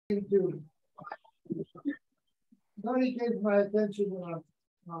to Tony came my attention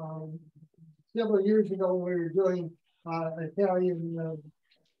several years ago when we were doing Italian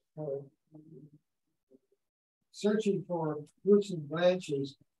searching for roots and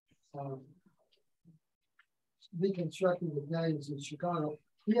branches, reconstructing the Italians in Chicago.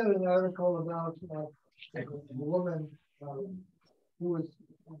 He had an article about a woman who was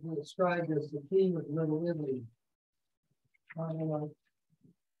described as the queen of Little Italy.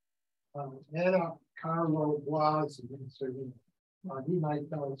 Anna Carlo Blas, he might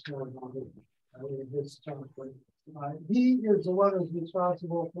tell us more about it in his talk. He is the one who's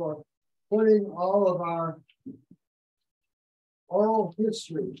responsible for putting all of our oral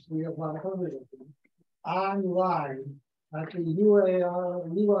histories, we have 100 of them, online at the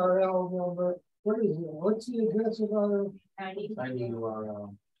URL number. What is it? What's the address of our tiny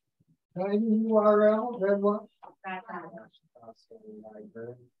URL? Tiny URL, then what?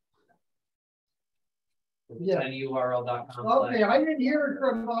 Yeah. tinyurl.com. Okay, I didn't hear it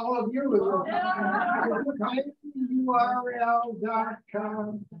from all of you.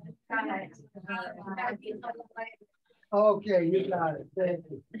 tinyurl.com. Okay, you got it. Thank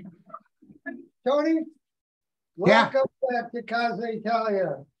you. Tony, welcome back to Casa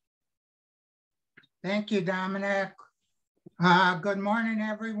Italia. Thank you, Dominic. Good morning,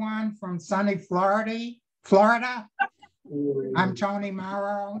 everyone from sunny Florida. I'm J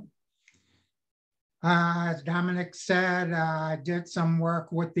Maro. As Dominic said, I did some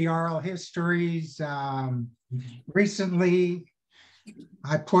work with the oral histories. Recently,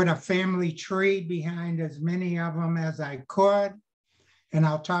 I put a family tree behind as many of them as I could, and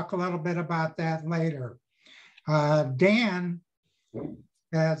I'll talk a little bit about that later. Dan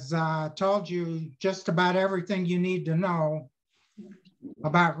has told you just about everything you need to know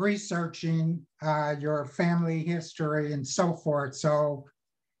about researching your family history and so forth. So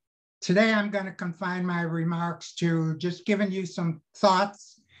today I'm going to confine my remarks to just giving you some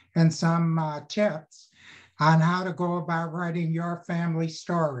thoughts and some tips on how to go about writing your family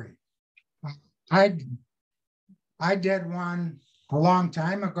story. I did one a long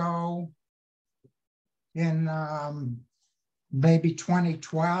time ago in maybe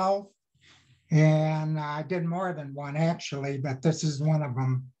 2012. And I did more than one actually, but this is one of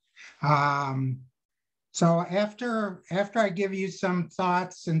them. So after I give you some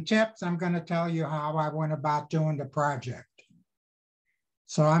thoughts and tips, I'm going to tell you how I went about doing the project.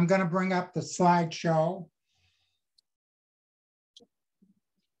 So I'm going to bring up the slideshow.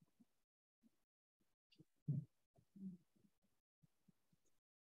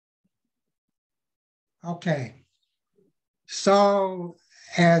 Okay. So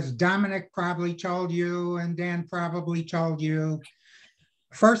as Dominic probably told you and Dan probably told you,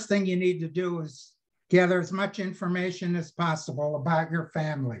 first thing you need to do is gather as much information as possible about your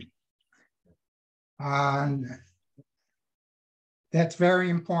family. That's very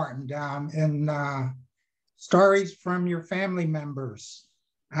important. And stories from your family members.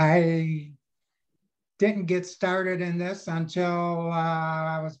 I didn't get started in this until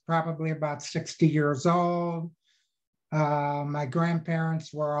I was probably about 60 years old. My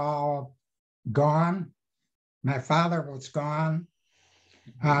grandparents were all gone. My father was gone.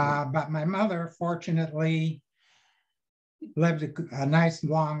 But my mother, fortunately, lived a nice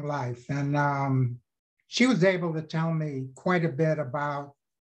long life. And she was able to tell me quite a bit about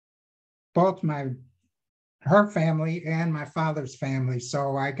both her family and my father's family.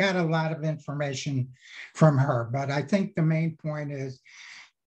 So I got a lot of information from her. But I think the main point is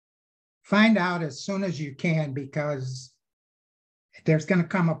find out as soon as you can, because there's going to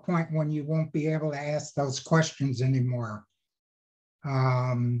come a point when you won't be able to ask those questions anymore.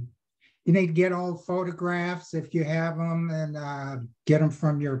 You need to get old photographs if you have them, and get them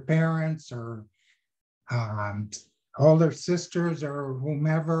from your parents or older sisters or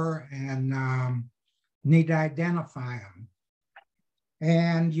whomever, and need to identify them.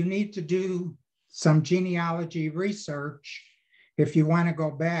 And you need to do some genealogy research if you want to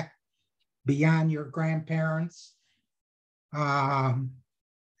go back beyond your grandparents. And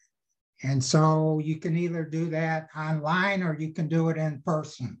so you can either do that online or you can do it in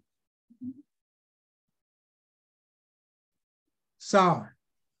person. So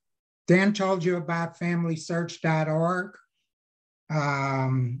Dan told you about familysearch.org.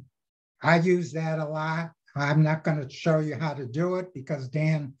 I use that a lot. I'm not going to show you how to do it because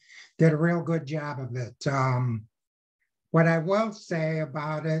Dan did a real good job of it. What I will say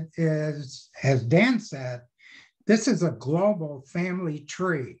about it is, as Dan said, this is a global family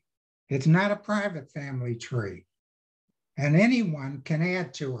tree. It's not a private family tree, and anyone can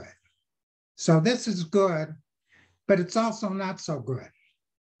add to it. So this is good, but it's also not so good.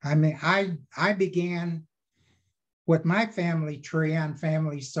 I mean, I began with my family tree on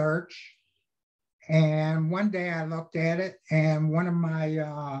Family Search. And one day I looked at it, and one of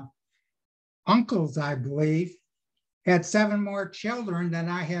my uncles, I believe, had 7 more children than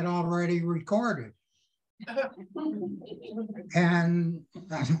I had already recorded. And,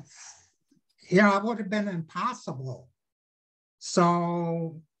 it would have been impossible.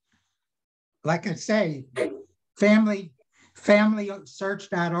 So, like I say,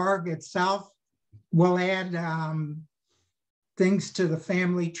 familysearch.org itself will add things to the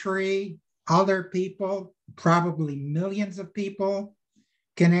family tree. Other people, probably millions of people,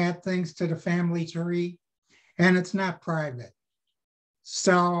 can add things to the family tree, and it's not private.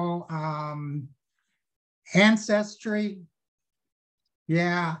 So Ancestry,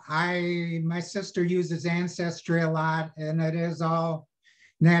 yeah, my sister uses Ancestry a lot, and it is all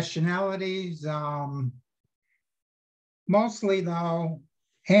nationalities. Mostly though,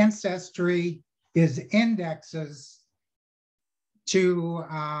 Ancestry is indexes to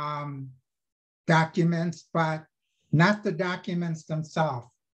documents, but not the documents themselves.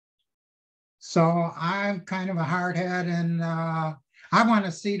 So I'm kind of a hardhead, and I want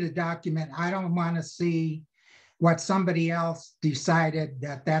to see the document. I don't want to see what somebody else decided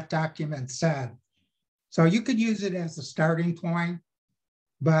that document said. So you could use it as a starting point,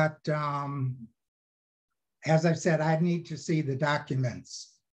 but as I said, I need to see the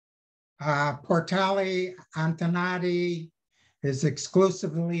documents. Portale Antonati is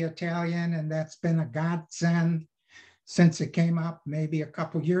exclusively Italian, and that's been a godsend since it came up maybe a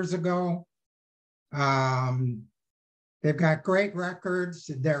couple years ago. They've got great records.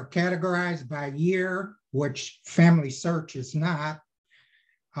 They're categorized by year, which Family Search is not.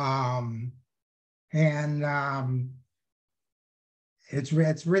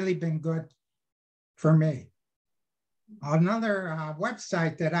 It's really been good for me. Another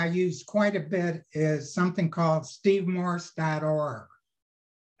website that I use quite a bit is something called stevemorse.org.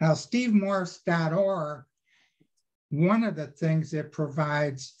 Now, stevemorse.org, one of the things it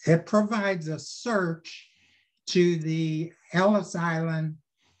provides a search to the Ellis Island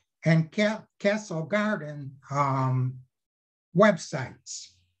and Castle Garden websites.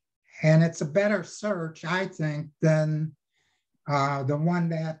 And it's a better search, I think, than the one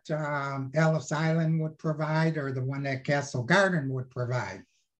that Ellis Island would provide, or the one that Castle Garden would provide.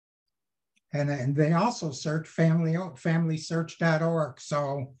 And they also search familysearch.org.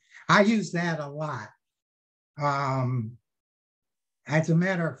 So I use that a lot. As a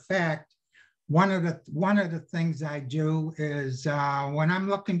matter of fact, one of the things I do is when I'm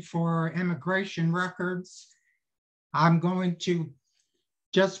looking for immigration records, I'm going to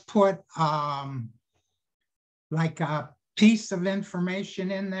just put like a piece of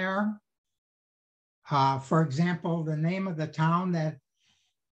information in there. For example, the name of the town that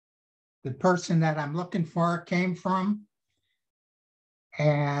the person that I'm looking for came from,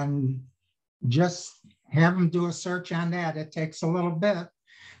 and just have them do a search on that. It takes a little bit,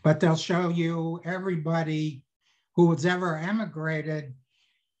 but they'll show you everybody who has ever emigrated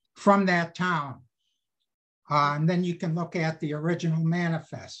from that town. And then you can look at the original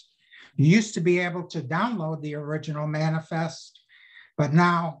manifest. You used to be able to download the original manifest, but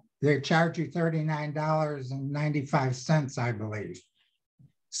now they charge you $39.95, I believe.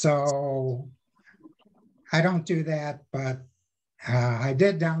 So I don't do that, but I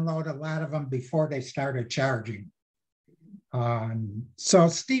did download a lot of them before they started charging. So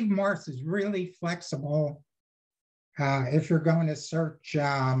Steve Morse is really flexible if you're going to search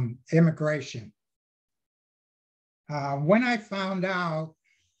immigration. When I found out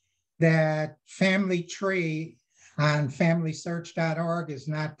that Family Tree on familysearch.org is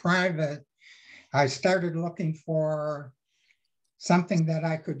not private, I started looking for something that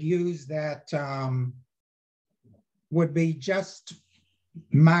I could use that would be just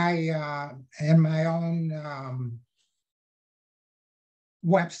my my own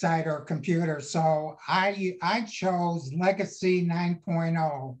website or computer. So I chose Legacy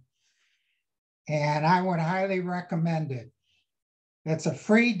 9.0, and I would highly recommend it. It's a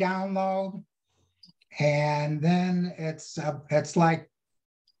free download, and then it's like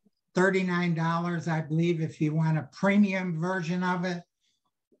 $39, I believe, if you want a premium version of it.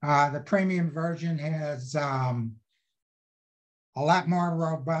 The premium version has a lot more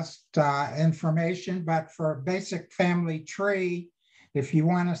robust information, but for a basic family tree, if you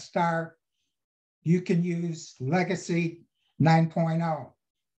want to start, you can use Legacy 9.0.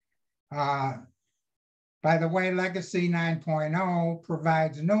 By the way, Legacy 9.0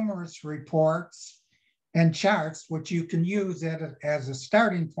 provides numerous reports and charts, which you can use as a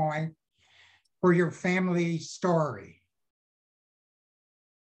starting point for your family story.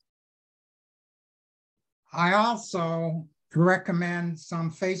 I also recommend some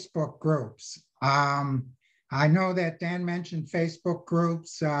Facebook groups. I know that Dan mentioned Facebook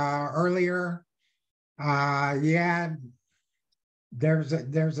groups earlier. Yeah, there's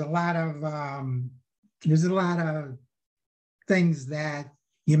a lot of things that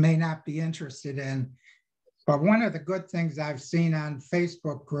you may not be interested in. But one of the good things I've seen on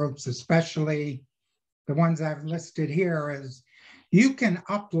Facebook groups, especially the ones I've listed here, is you can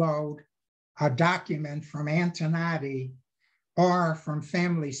upload a document from Antonati or from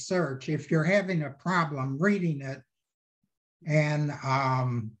Family Search if you're having a problem reading it, and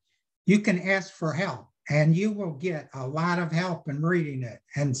you can ask for help, and you will get a lot of help in reading it.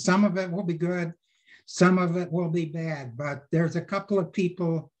 And some of it will be good, some of it will be bad, but there's a couple of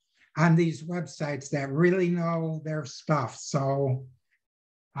people on these websites that really know their stuff. So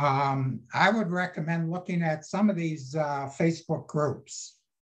I would recommend looking at some of these Facebook groups.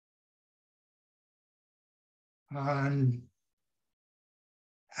 A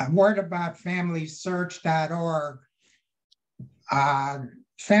word about FamilySearch.org.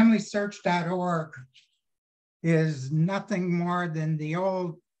 FamilySearch.org is nothing more than the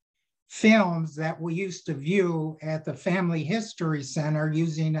old films that we used to view at the Family History Center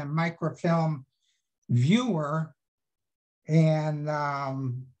using a microfilm viewer, and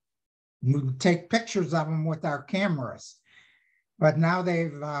we would take pictures of them with our cameras. But now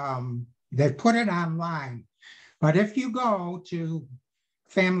they've put it online. But if you go to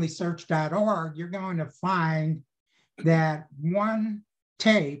FamilySearch.org, you're going to find that one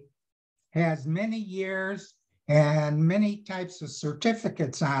tape has many years and many types of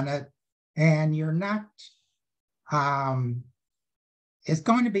certificates on it, and you're not, it's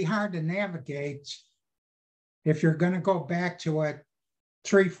going to be hard to navigate if you're going to go back to it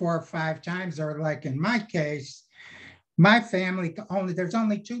 3, 4, 5 times, or like in my case, my family there's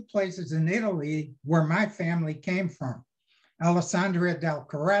only 2 places in Italy where my family came from: Alessandria del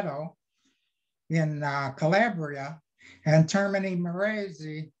Carretto in Calabria and Termini,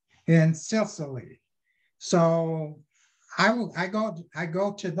 Imerese in Sicily. So I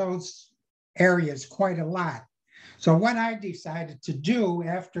go to those areas quite a lot. So what I decided to do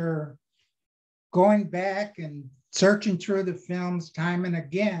after going back and searching through the films time and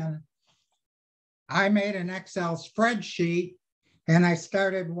again, I made an Excel spreadsheet and I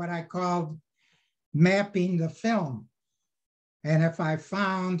started what I called mapping the film. And if I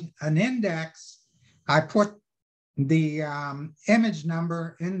found an index, I put the image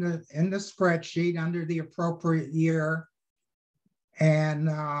number in the spreadsheet under the appropriate year. And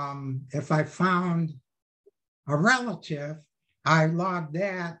if I found a relative, I logged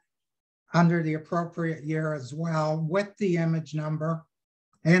that under the appropriate year as well, with the image number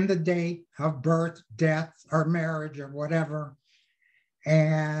and the date of birth, death, or marriage, or whatever.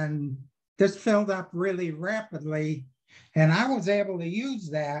 And this filled up really rapidly. And I was able to use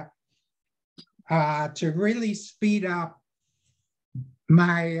that to really speed up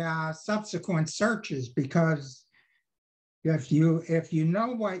my subsequent searches, because if you know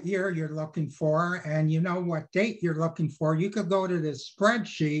what year you're looking for and you know what date you're looking for, you could go to this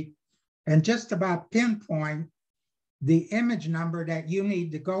spreadsheet and just about pinpoint the image number that you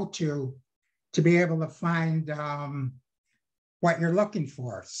need to go to be able to find what you're looking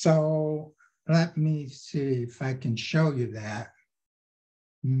for. So let me see if I can show you that.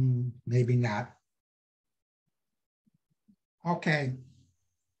 Maybe not. Okay.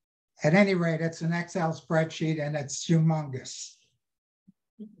 At any rate, it's an Excel spreadsheet and it's humongous.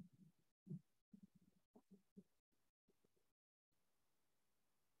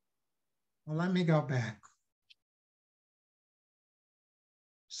 Well, let me go back.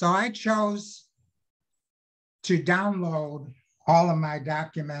 So I chose to download all of my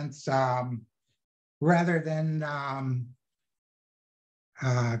documents rather than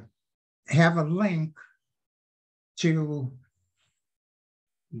have a link to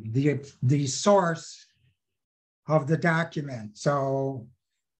the source of the document. So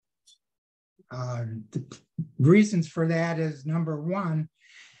the reasons for that is, number one,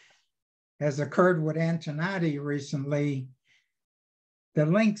 as occurred with Antonati recently, the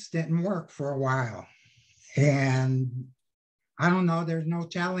links didn't work for a while. And I don't know, there's no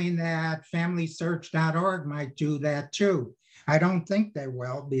telling that FamilySearch.org might do that too. I don't think they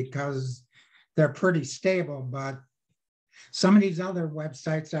will, because they're pretty stable, but some of these other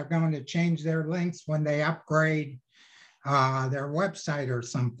websites are going to change their links when they upgrade their website or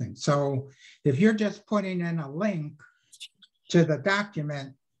something. So if you're just putting in a link to the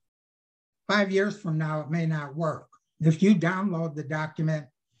document, 5 years from now, it may not work. If you download the document,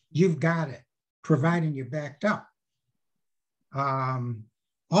 you've got it, providing you backed up.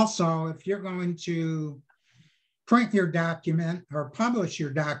 Also, if you're going to print your document or publish your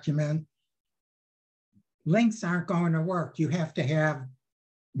document, links aren't going to work. You have to have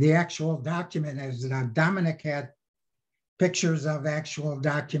the actual document. As Dominic had pictures of actual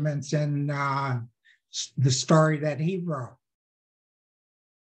documents in the story that he wrote.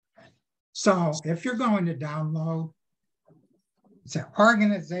 So if you're going to download, so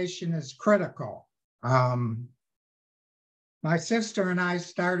organization is critical. My sister and I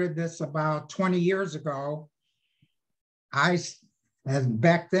started this about 20 years ago. And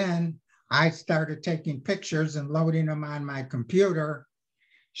back then, I started taking pictures and loading them on my computer.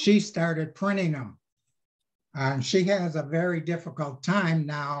 She started printing them. She has a very difficult time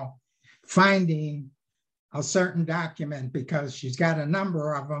now finding a certain document because she's got a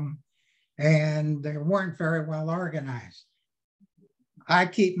number of them and they weren't very well organized. I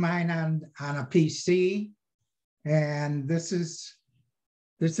keep mine on a PC, and this is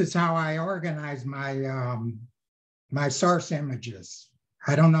how I organize my my source images.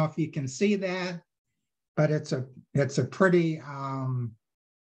 I don't know if you can see that, but it's a pretty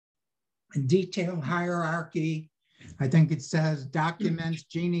detailed hierarchy. I think it says documents,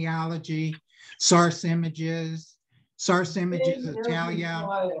 genealogy, source images, Italia.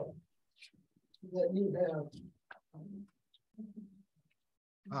 That you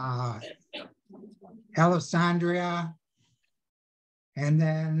have. Alessandria, and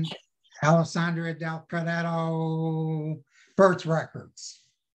then Alessandria del Carretto birth records.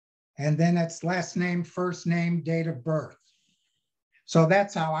 And then it's last name, first name, date of birth. So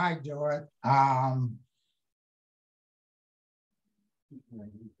that's how I do it.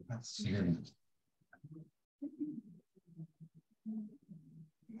 Let's see.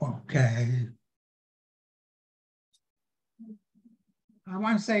 Okay. I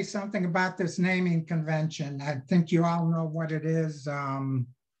want to say something about this naming convention. I think you all know what it is.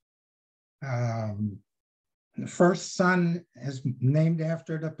 The first son is named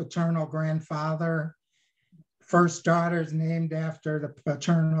after the paternal grandfather. First daughter is named after the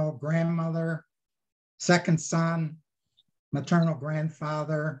paternal grandmother. Second son, maternal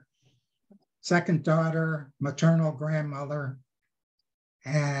grandfather. Second daughter, maternal grandmother.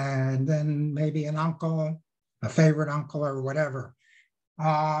 And then maybe an uncle, a favorite uncle or whatever.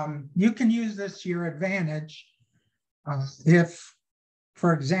 You can use this to your advantage. If,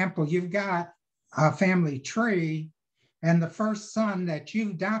 for example, you've got a family tree and the first son that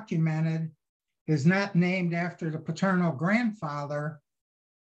you've documented is not named after the paternal grandfather,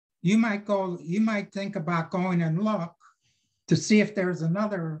 you might think about going and look to see if there's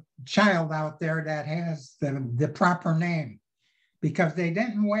another child out there that has the proper name, because they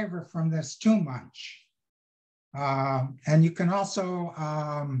didn't waver from this too much. And you can also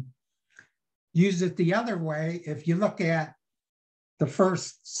use it the other way. If you look at the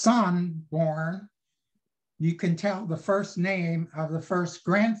first son born, you can tell the first name of the first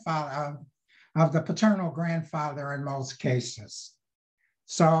grandfather, of the paternal grandfather in most cases.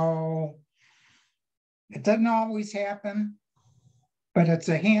 So it doesn't always happen, but it's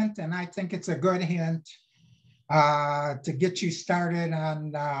a hint, and I think it's a good hint to get you started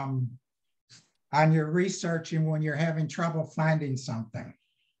on your research and when you're having trouble finding something.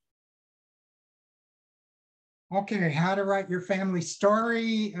 Okay, how to write your family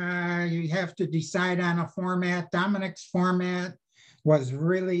story. You have to decide on a format. Dominic's format was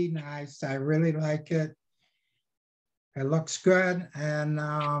really nice. I really like it. It looks good. And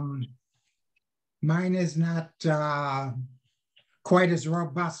mine is not quite as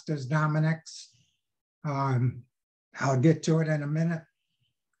robust as Dominic's. I'll get to it in a minute.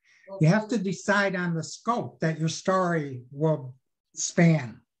 You have to decide on the scope that your story will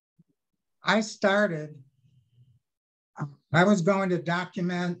span. I was going to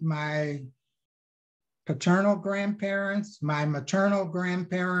document my paternal grandparents, my maternal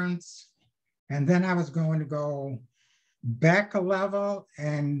grandparents, and then I was going to go back a level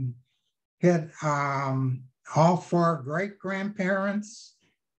and hit all four great grandparents.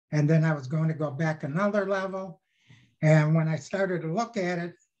 And then I was going to go back another level. And when I started to look at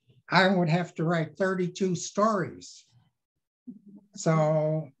it, I would have to write 32 stories.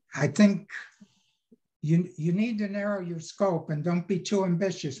 So I think you need to narrow your scope and don't be too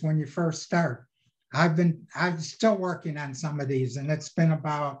ambitious when you first start. I'm still working on some of these, and it's been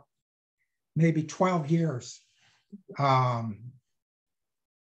about maybe 12 years. So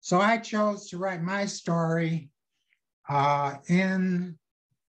I chose to write my story in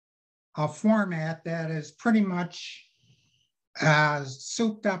a format that is pretty much a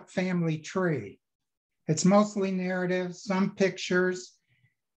souped up family tree. It's mostly narrative, some pictures.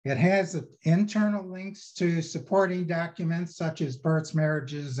 It has internal links to supporting documents such as births,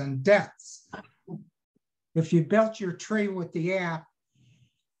 marriages, and deaths. if you built your tree with the app,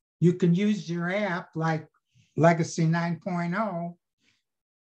 you can use your app like Legacy 9.0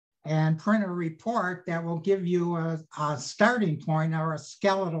 and print a report that will give you a starting point or a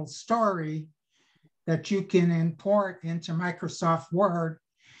skeletal story that you can import into Microsoft Word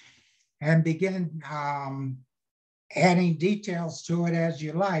and begin adding details to it as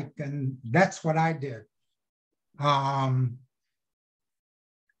you like. And that's what I did.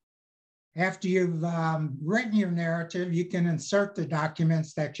 After you've written your narrative, you can insert the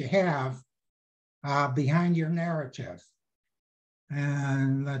documents that you have behind your narrative.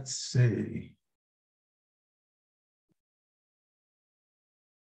 And let's see.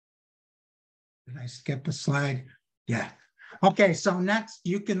 Did I skip a slide? Yeah. Okay, so next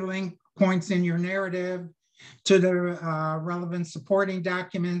you can link points in your narrative to the relevant supporting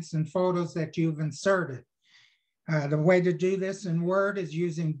documents and photos that you've inserted. The way to do this in Word is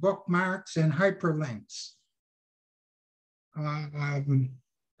using bookmarks and hyperlinks.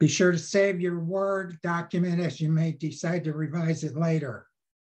 Be sure to save your Word document as you may decide to revise it later.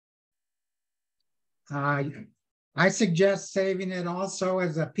 I suggest saving it also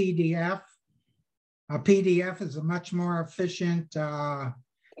as a PDF. A PDF is a much more efficient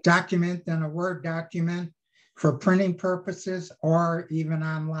document than a Word document for printing purposes or even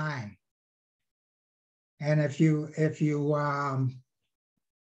online. And if you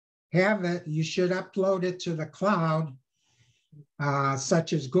have it, you should upload it to the cloud,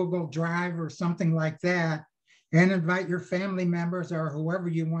 such as Google Drive or something like that, and invite your family members or whoever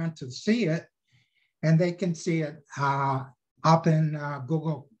you want to see it, and they can see it up in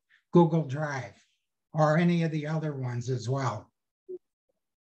Google Drive or any of the other ones as well.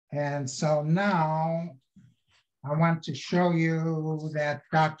 And so now I want to show you that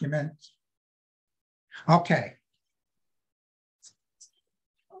document. Okay.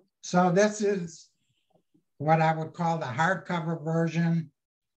 So this is what I would call the hardcover version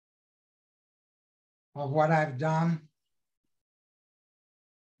of what I've done.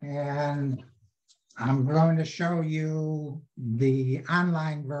 And I'm going to show you the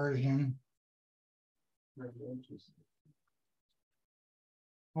online version.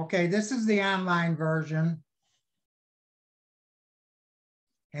 Okay, this is the online version.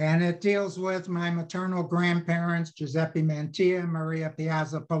 And it deals with my maternal grandparents, Giuseppe Mantia and Maria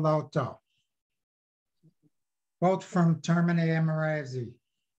Piazza Palotto, both from Termini, Imerese.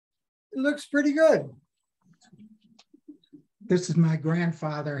 It looks pretty good. This is my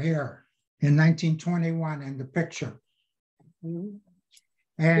grandfather here in 1921 in the picture. Mm-hmm.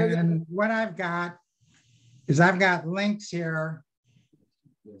 And what I've got is I've got links here.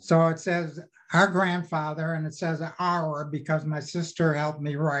 So it says our grandfather, and it says our because my sister helped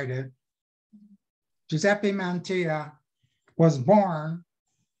me write it. Giuseppe Mantia was born.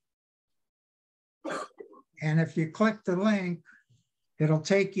 And if you click the link, it'll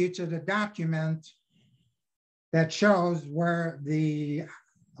take you to the document that shows where the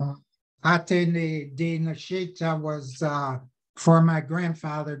Ate di Nascita was for my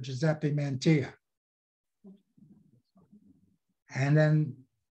grandfather, Giuseppe Mantia. And then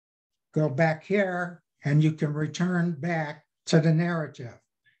go back here and you can return back to the narrative.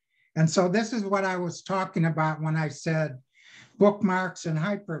 And so this is what I was talking about when I said bookmarks and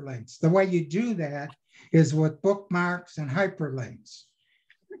hyperlinks. The way you do that is with bookmarks and hyperlinks.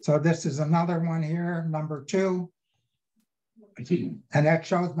 So this is another one here, number 2. And that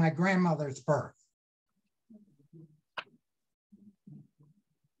shows my grandmother's birth.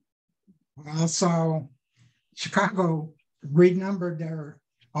 Also, Chicago renumbered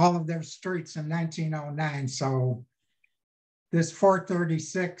all of their streets in 1909. So this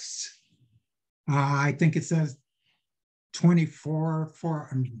 436, I think it says 24,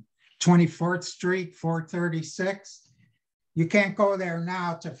 24th Street, 436. You can't go there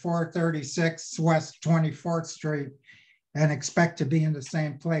now to 436 West 24th Street and expect to be in the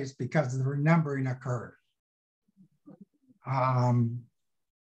same place because the renumbering occurred.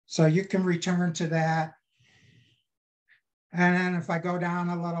 So you can return to that. And then if I go down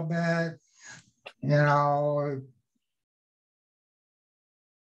a little bit, you know,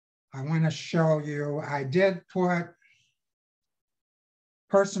 I want to show you, I did put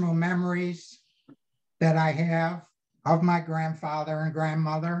personal memories that I have of my grandfather and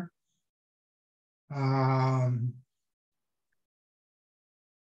grandmother. And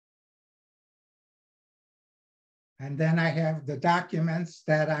then I have the documents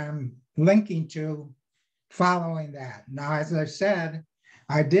that I'm linking to following that. Now, as I said,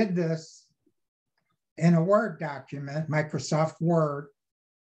 I did this in a Word document, Microsoft Word,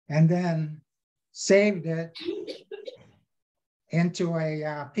 and then saved it into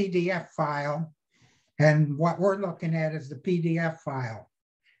a PDF file And what we're looking at is the PDF file.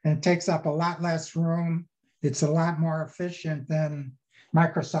 And it takes up a lot less room. It's a lot more efficient than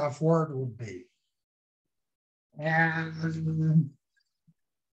Microsoft Word would be. And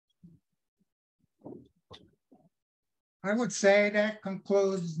I would say that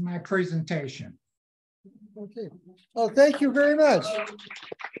concludes my presentation. Okay. Oh, thank you very much.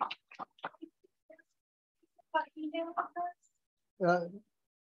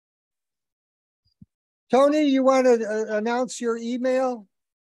 Tony, you want to announce your email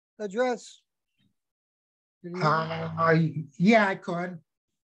address? Yeah, I could.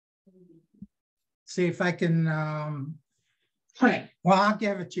 See if I can. Well, I'll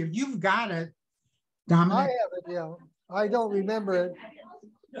give it to you. You've got it, Dominic. I have it, yeah. I don't remember it.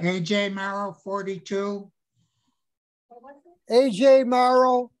 AJ Maro 42. AJ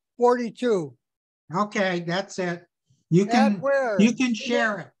Maro 42. Okay, that's it. You At where? You can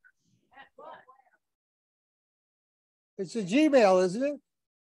share it. It's a Gmail, isn't it?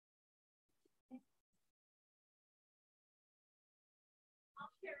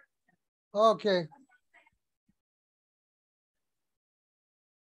 Okay.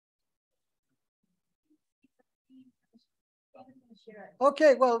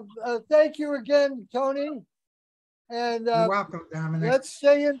 Okay, well, thank you again, Tony. And You're welcome, Dominic. let's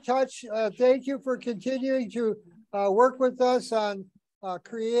stay in touch. Thank you for continuing to work with us on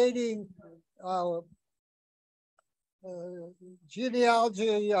creating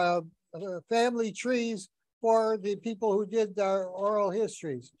genealogy family trees for the people who did our oral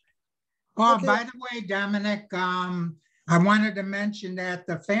histories. Oh, Okay. by the way, Dominic, I wanted to mention that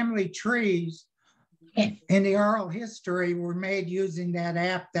the family trees in the oral history were made using that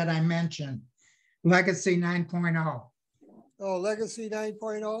app that I mentioned, Legacy 9.0. Oh, Legacy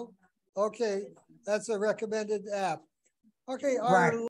 9.0. Okay, that's a recommended app. Okay, Right.